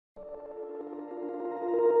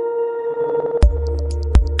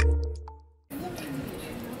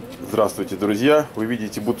Здравствуйте, друзья! Вы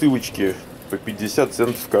видите бутылочки по 50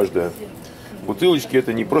 центов каждая. Бутылочки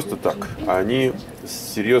это не просто так, а они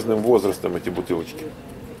с серьезным возрастом, эти бутылочки.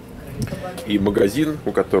 И магазин,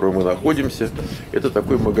 у которого мы находимся, это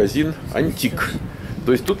такой магазин антик.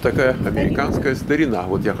 То есть тут такая американская старина.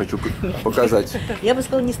 Вот я хочу показать. Я бы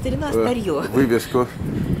сказала не старина, а старье. Вывеску.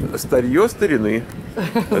 Старье старины.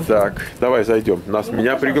 Так, давай зайдем.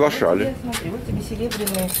 Меня приглашали. Смотри, вот тебе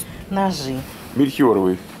серебряные ножи.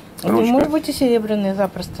 Мельхиоровый. Ручка. Может быть и серебряные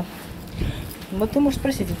запросто. Вот ты можешь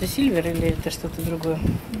спросить, это сильвер или это что-то другое?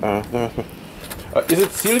 Is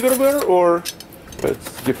it silverware or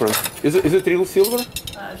it's different? Is it real silver?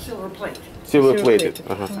 Silver plate. Silver plated.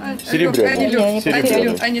 Ага.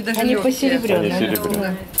 Серебряные. Они посеребренные.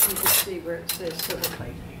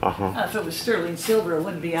 Ага. If it was sterling silver, it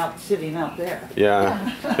wouldn't be out sitting out there. Yeah.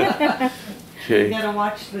 You Okay. gotta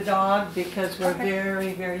watch the dog because we're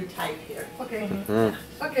very, very tight here. Okay. Mm.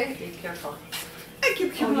 Okay. Be careful. I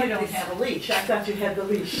keep Oh, him you like don't this. have a leash. I thought you had the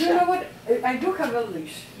leash. You know what? I do have a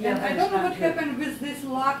leash. Yeah, And I but don't it's know not what good. happened with this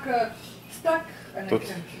lock stuck. And I Тут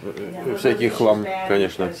can't. всякий хлам,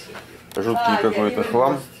 конечно. Жуткий какой-то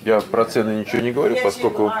хлам. Я про цены ничего не говорю,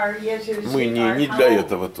 поскольку мы не для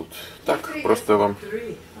этого тут. Так, просто вам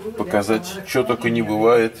показать, что только не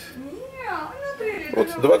бывает. Yeah, not really.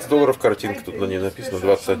 Вот $20 картинка, тут на ней написано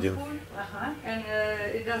 21. And,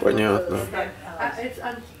 it doesn't Понятно.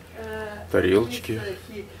 it's Тарелочки.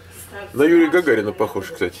 На Юрия Гагарина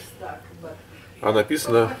похож, кстати. А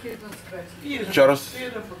написано Чарльз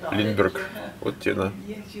Линдберг. Вот тена.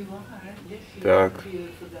 Так.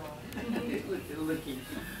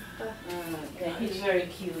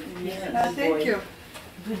 Thank you.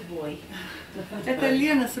 Это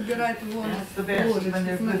Лена собирает вон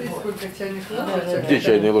ложечки. Смотри, сколько чайных ложечек. Где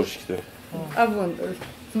чайные ложечки-то? А вон,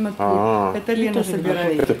 смотри. А, Это Лена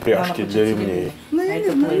собирает. это пряжки для ремней. Ну, я не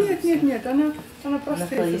знаю, нет, она просто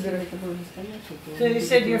собирает. So you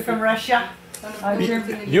said you're from Russia?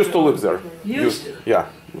 Used to live there. Used to? Yeah.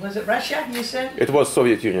 Was it Russia, you said? It was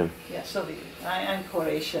Soviet Union. Yeah, Soviet. I'm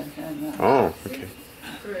Croatian. And, Oh, okay.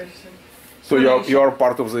 So you are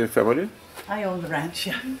part of the family? I own the ranch,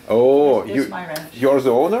 yeah. Oh, It's my ranch. you're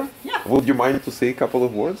the owner? Yeah. Would you mind to say a couple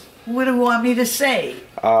of words? What do you want me to say?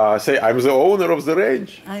 Say, I'm the owner of the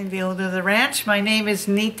ranch. I'm the owner of the ranch. My name is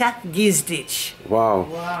Nita Gizdich. Wow.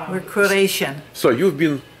 We're Croatian. So you've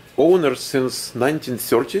been owner since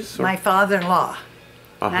 1930s? Or? My father-in-law,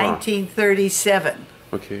 1937.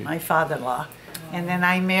 Okay. My father-in-law. And then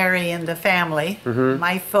I marry in the family.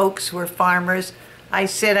 My folks were farmers. I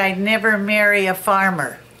said I'd never marry a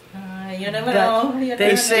farmer. You never know. You They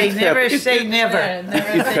never say know. never It- say it- never.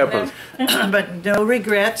 It happens. But no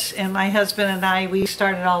regrets. And my husband and I, we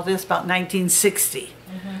started all this about 1960.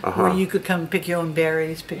 Where you could come pick your own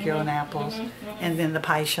berries, pick your own apples. And then the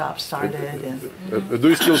pie shop started. And Do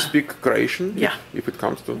you still speak Croatian? Yeah. If it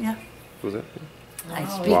comes to yeah, that? I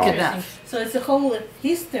speak Wow. enough. So it's a whole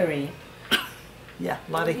history. Yeah,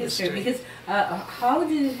 a lot of history. Because how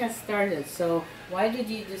did it have started? So why did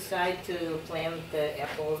you decide to plant the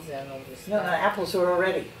apples and all this No, the stuff? apples were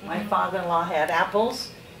already. My father-in-law had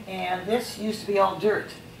apples, and this used to be all dirt,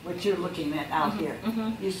 what you're looking at out here.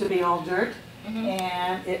 Used to be all dirt,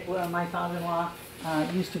 and my father-in-law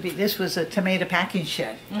used to be, this was a tomato packing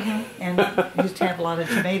shed, and used to have a lot of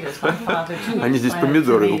tomatoes. My father too. Они здесь planted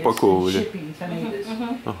помидоры tomatoes, упаковывали. Shipping tomatoes.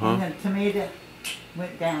 And the tomato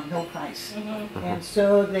went down, no price. And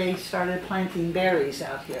so they started planting berries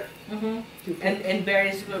out here. And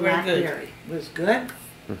berries were very good. Blackberry was good.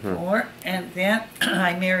 And then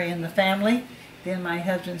I marry in the family. Then my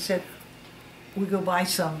husband said, we go buy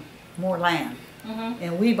some more land.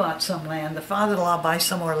 And we bought some land. The father-in-law buys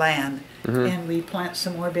some more land. And we plant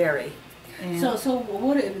some more berry. And So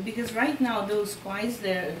what? Because right now those pies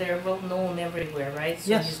they're well known everywhere, right? So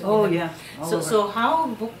yes, you- oh yeah. all So over. so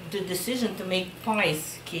how the decision to make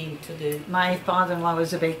pies came to the? My father-in-law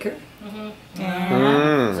was a baker.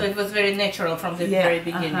 And So it was very natural from the yeah, very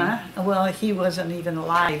beginning. Well, he wasn't even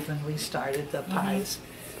alive when we started the pies.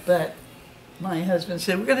 But my husband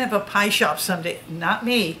said, we're going to have a pie shop someday. Not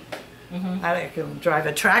me. I can drive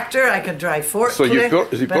a tractor, I can drive So you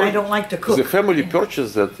forklift, but I don't like to cook. The family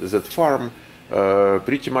purchased that farm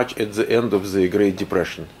pretty much at the end of the Great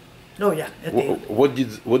Depression. Oh yeah. At the end.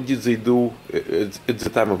 What did they do at the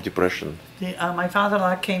time of depression? My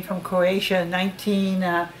father-in-law came from Croatia in 19,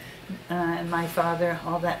 and my father,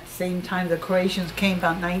 all that same time, the Croatians came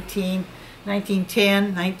about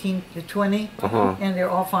 1910, 1920, and they're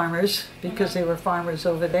all farmers because they were farmers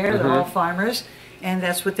over there. They're all farmers, and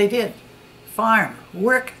that's what they did. farm,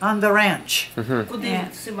 work on the ranch. Could they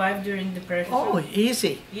survive during depression? Oh,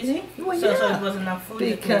 easy. Easy? Well, So yeah, it was enough food?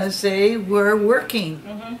 because they were working.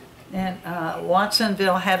 And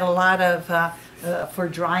Watsonville had a lot of, for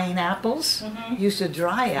drying apples, used to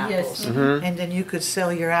dry apples. And then you could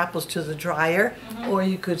sell your apples to the dryer, or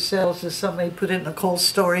you could sell to somebody, put it in a cold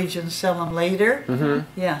storage and sell them later.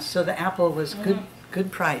 Yeah, so the apple was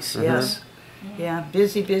good price, yes. Yeah,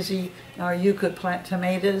 busy. Or you could plant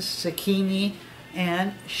tomatoes, zucchini,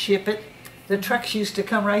 and ship it. The trucks used to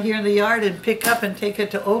come right here in the yard and pick up and take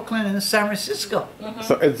it to Oakland and San Francisco.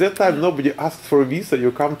 So at that time nobody asked for a visa,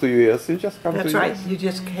 you come to US, you just come to That's US. right, you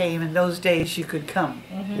just came. In those days you could come.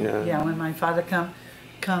 Yeah, when my father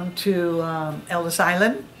come to Ellis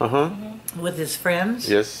Island with his friends.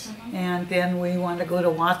 Yes. And then we want to go to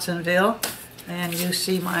Watsonville, and you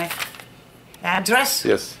see my address.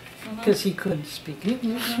 Yes. Because he couldn't speak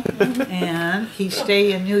English. And he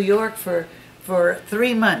stayed in New York for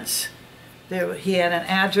 3 months. He had an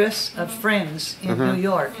address of friends in New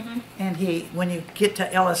York. And when you get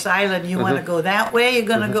to Ellis Island, you want to go that way, you're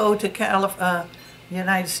going to go to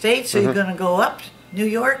United States, or you're going to go up New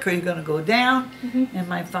York, or you're going to go down. And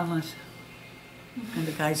my father said, and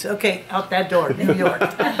the guy said, okay, out that door, New York.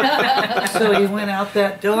 So he went out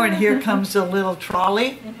that door, and here comes a little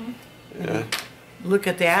trolley. Yeah. Look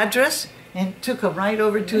at the address, and took him right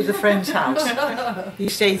over to the friend's house. He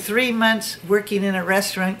stayed 3 months working in a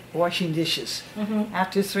restaurant, washing dishes.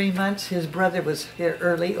 After 3 months, his brother was here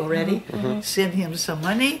early already, sent him some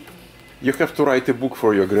money. You have to write a book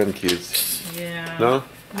for your grandkids. Yeah. No?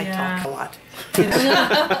 I talk a lot.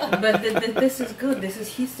 But this is good. This is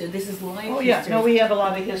history. This is life Oh yeah, history. no, we have a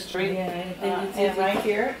lot of history. It's And right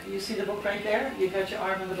here, you see the book right there? You got your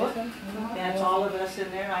arm in the book? That's all of us in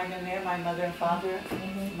there. I'm in there, my mother and father,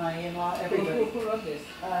 my in-law, everybody. Who wrote this?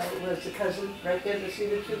 It was a cousin right there. You see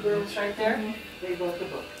the two girls right there? They wrote the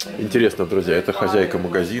book. Интересно, друзья, это хозяйка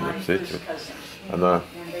магазина, представляете, вот она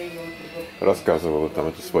рассказывала там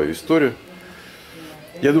эту свою историю.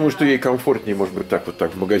 Я думаю, что ей комфортнее, может быть, так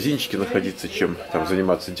в магазинчике находиться, чем там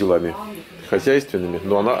заниматься делами хозяйственными.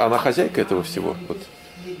 Но она хозяйка этого всего. Вот.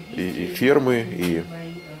 И фермы, и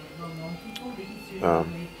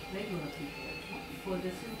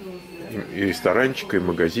ресторанчика, и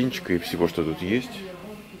магазинчика, и всего, что тут есть.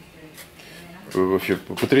 Вообще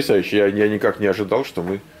потрясающе. Я никак не ожидал, что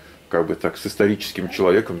мы как бы так с историческим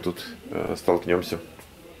человеком тут столкнемся.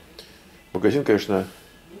 Магазин, конечно,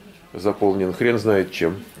 заполнен хрен знает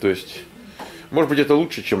чем. То есть, может быть, это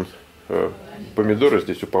лучше, чем помидоры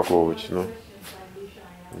здесь упаковывать, но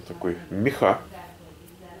такой меха.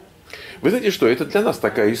 Вы знаете что, это для нас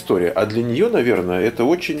такая история, а для нее, наверное, это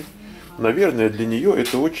очень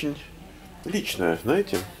личное,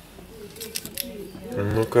 знаете?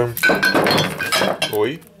 Ну-ка.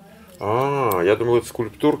 Ой. Я думал, это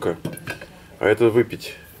скульптурка, а это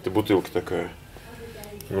выпить. Это бутылка такая.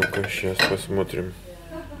 Ну-ка, сейчас посмотрим.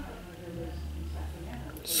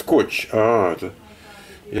 Скотч. Это...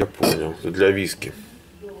 Я понял. Это для виски.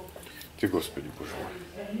 Ты, Господи, боже мой.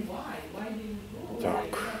 Так.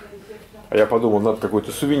 А я подумал, надо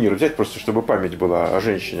какой-то сувенир взять, просто чтобы память была о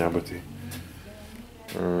женщине об этой.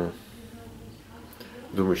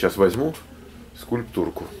 Думаю, сейчас возьму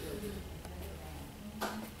скульптурку.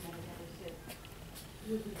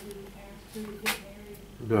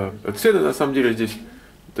 Да. Цены на самом деле здесь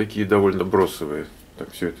такие довольно бросовые.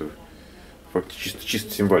 Так все это фактически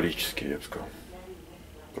чисто символически, я бы сказал.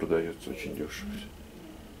 Продается очень дешево.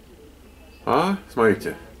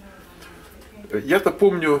 Смотрите. Я-то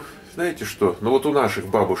помню, знаете что? Ну вот у наших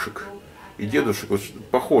бабушек и дедушек вот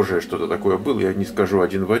похожее что-то такое было. Я не скажу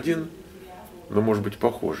один в один, но может быть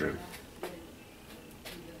похожее.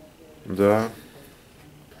 Да.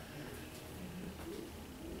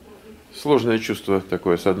 Сложное чувство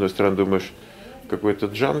такое. С одной стороны думаешь, какой-то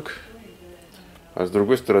джанк, а с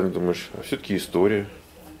другой стороны думаешь, а все-таки история.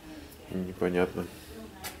 Непонятно.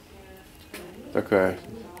 Такая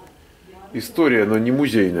история, но не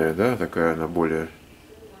музейная, да? Такая она более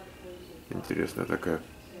интересная, такая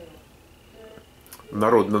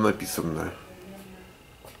народно написанная.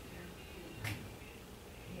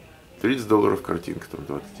 $30 картинка, там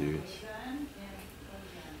 29.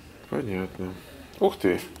 Понятно. Ух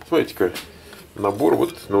ты, смотрите-ка, набор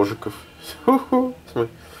вот ножиков.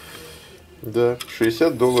 Да,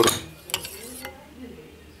 $60.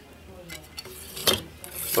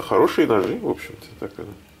 Хорошие ножи, в общем-то, так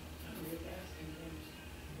она.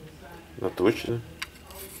 Наточены.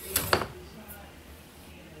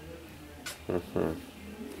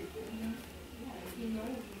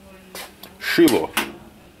 Шило.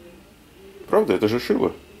 Правда, это же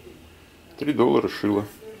шило. $3 шило.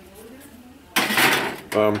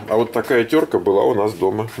 А вот такая терка была у нас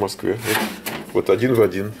дома в Москве. Вот один в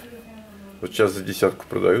один. Вот сейчас за десятку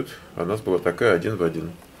продают, а у нас была такая один в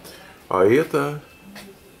один. А это,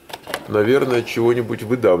 наверное, чего-нибудь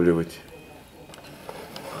выдавливать.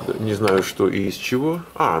 Не знаю, что и из чего.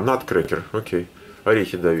 А, наткрекер, окей.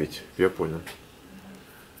 Орехи давить, я понял.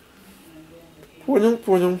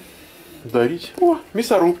 Понял. Дарить. О,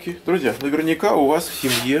 мясорубки. Друзья, наверняка у вас в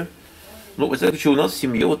семье, ну, во всяком случае, у нас в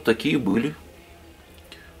семье вот такие были.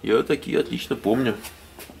 Я такие отлично помню.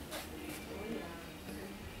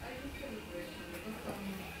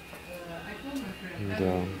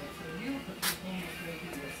 Да.